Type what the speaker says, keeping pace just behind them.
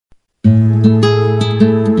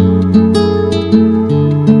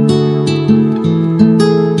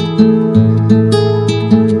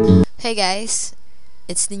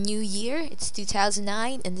It's the new year, it's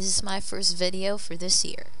 2009, and this is my first video for this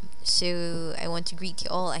year. So I want to greet you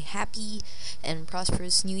all a happy and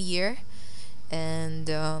prosperous new year. And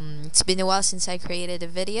it's been a while since I created a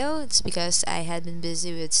video. It's because I had been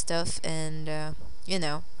busy with stuff, and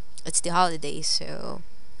it's the holidays. So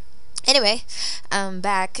anyway, I'm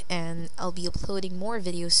back and I'll be uploading more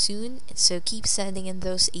videos soon. So keep sending in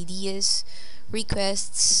those ideas,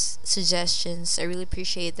 requests, suggestions. I really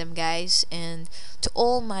appreciate them, guys. And to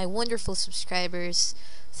all my wonderful subscribers,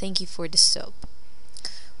 thank you for the sub.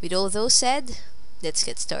 With all those said, let's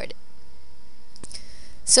get started.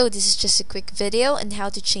 So this is just a quick video on how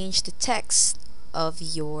to change the text of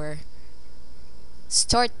your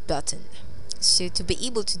start button. So to be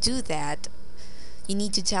able to do that, you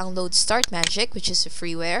need to download Start Magic, which is a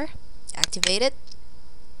freeware. Activate it,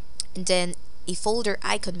 and then a folder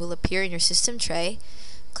icon will appear in your system tray.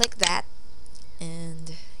 Click that,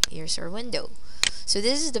 and here's our window. So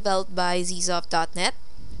this is developed by Zsoft.net.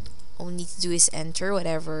 All we need to do is enter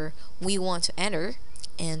whatever we want to enter.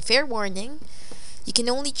 And fair warning, you can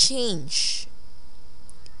only change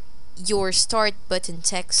your start button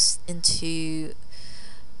text into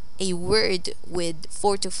a word with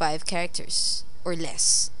 4 to 5 characters or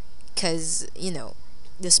less, because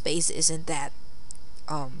the space isn't that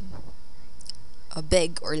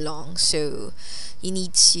big or long, so you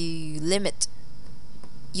need to limit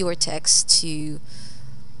your text to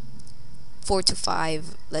 4 to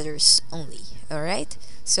 5 letters only. Alright,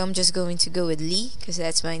 so I'm just going to go with Lee because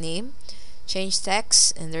that's my name. Change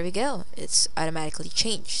text, and there we go, it's automatically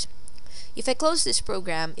changed. If I close this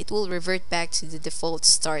program, it will revert back to the default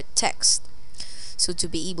start text. So to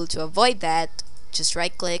be able to avoid that, just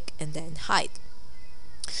right click and then hide.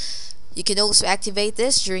 You can also activate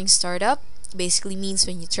this during startup. Basically means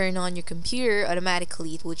when you turn on your computer,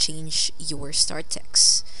 automatically it will change your start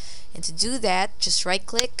text. And to do that, just right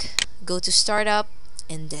click, go to startup,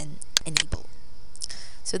 and then enable.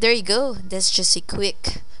 So there you go, that's just a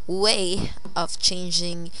quick way of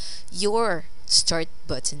changing your start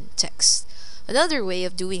button text. Another way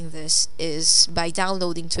of doing this is by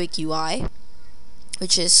downloading Twig UI,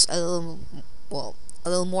 which is a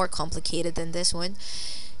little more complicated than this one.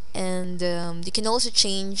 And you can also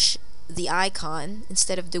change the icon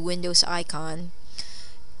instead of the Windows icon,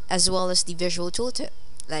 as well as the visual tooltip,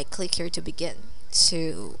 like click here to begin.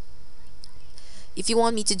 So if you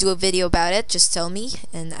want me to do a video about it, just tell me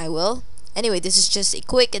and I will. Anyway, this is just a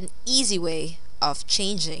quick and easy way of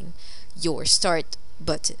changing your start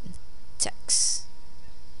button text.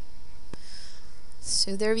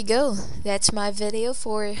 So there we go, that's my video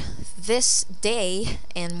for this day,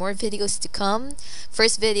 and more videos to come.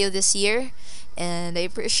 First video this year, and I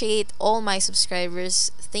appreciate all my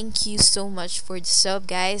subscribers. Thank you so much for the sub,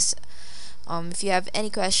 guys. If you have any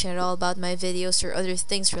question at all about my videos or other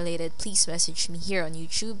things related, please message me here on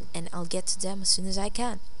YouTube and I'll get to them as soon as I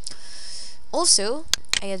can. Also,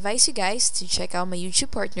 I advise you guys to check out my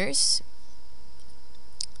YouTube partners.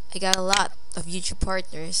 I got a lot of YouTube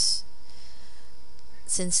partners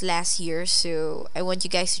since last year, so I want you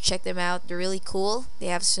guys to check them out. They're really cool. They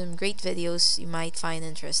have some great videos you might find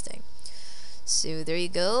interesting. So there you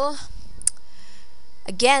go.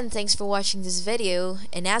 Again, thanks for watching this video,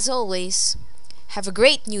 and as always, have a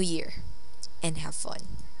great new year and have fun.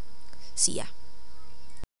 See ya.